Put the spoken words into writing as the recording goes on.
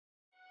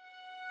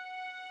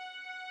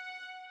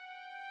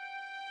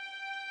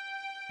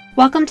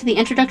Welcome to the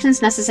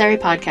Introductions Necessary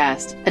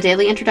podcast, a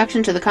daily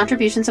introduction to the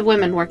contributions of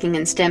women working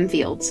in STEM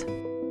fields.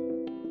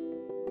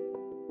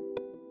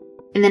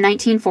 In the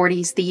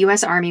 1940s, the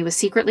U.S. Army was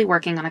secretly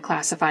working on a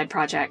classified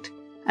project,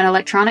 an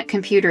electronic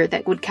computer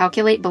that would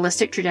calculate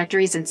ballistic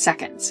trajectories in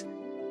seconds.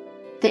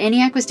 The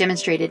ENIAC was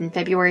demonstrated in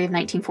February of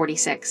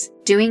 1946,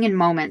 doing in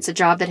moments a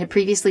job that had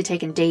previously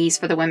taken days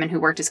for the women who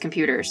worked as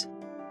computers.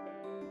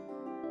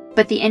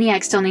 But the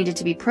ENIAC still needed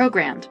to be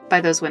programmed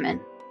by those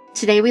women.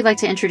 Today we'd like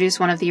to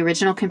introduce one of the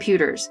original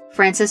computers,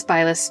 Frances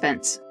Bilas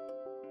Spence.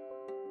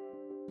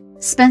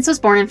 Spence was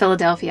born in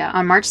Philadelphia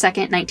on March 2,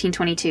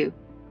 1922.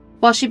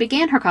 While she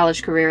began her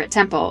college career at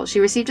Temple,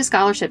 she received a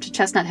scholarship to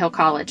Chestnut Hill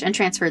College and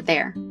transferred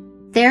there.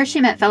 There she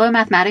met fellow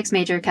mathematics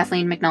major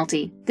Kathleen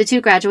McNulty. The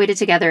two graduated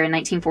together in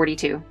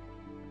 1942.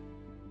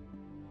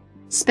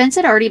 Spence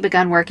had already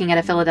begun working at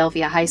a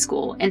Philadelphia high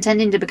school,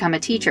 intending to become a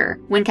teacher,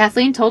 when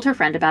Kathleen told her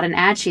friend about an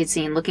ad she had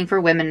seen looking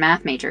for women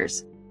math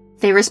majors.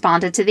 They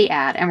responded to the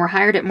ad and were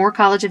hired at Moore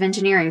College of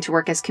Engineering to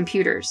work as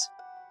computers.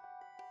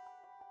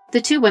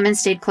 The two women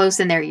stayed close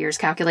in their years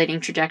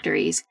calculating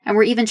trajectories, and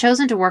were even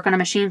chosen to work on a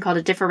machine called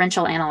a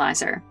differential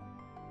analyzer.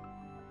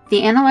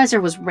 The analyzer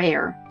was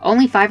rare,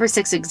 only 5 or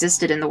 6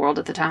 existed in the world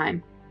at the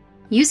time.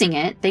 Using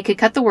it, they could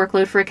cut the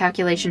workload for a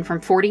calculation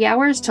from 40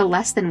 hours to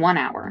less than 1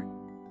 hour.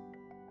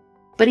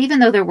 But even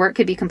though their work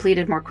could be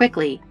completed more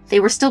quickly, they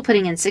were still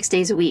putting in 6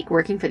 days a week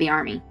working for the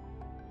Army.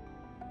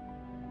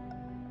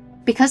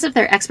 Because of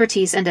their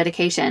expertise and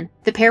dedication,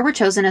 the pair were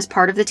chosen as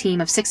part of the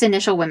team of 6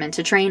 initial women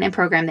to train and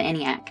program the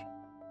ENIAC.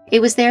 It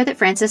was there that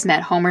Frances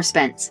met Homer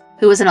Spence,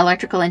 who was an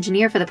electrical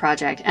engineer for the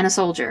project and a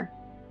soldier.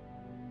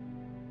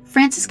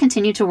 Frances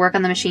continued to work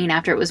on the machine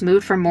after it was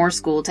moved from Moore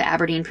School to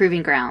Aberdeen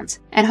Proving Grounds,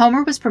 and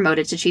Homer was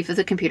promoted to chief of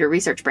the computer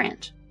research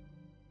branch.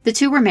 The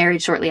two were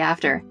married shortly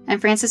after,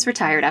 and Frances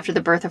retired after the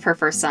birth of her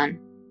first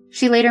son.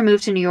 She later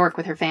moved to New York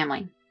with her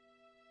family.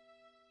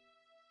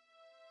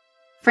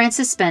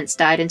 Frances Spence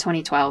died in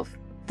 2012,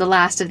 the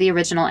last of the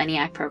original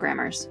ENIAC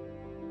programmers.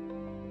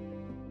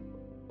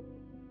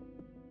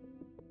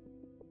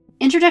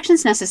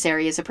 Introductions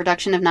Necessary is a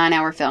production of 9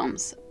 Hour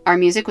Films. Our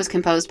music was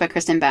composed by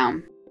Kristen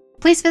Baum.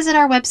 Please visit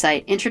our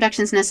website,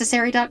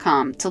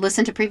 introductionsnecessary.com, to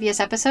listen to previous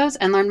episodes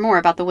and learn more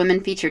about the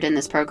women featured in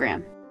this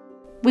program.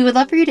 We would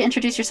love for you to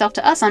introduce yourself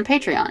to us on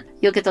Patreon.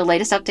 You'll get the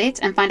latest updates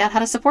and find out how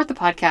to support the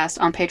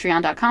podcast on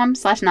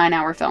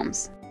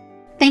patreon.com/9hourfilms.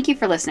 Thank you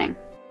for listening.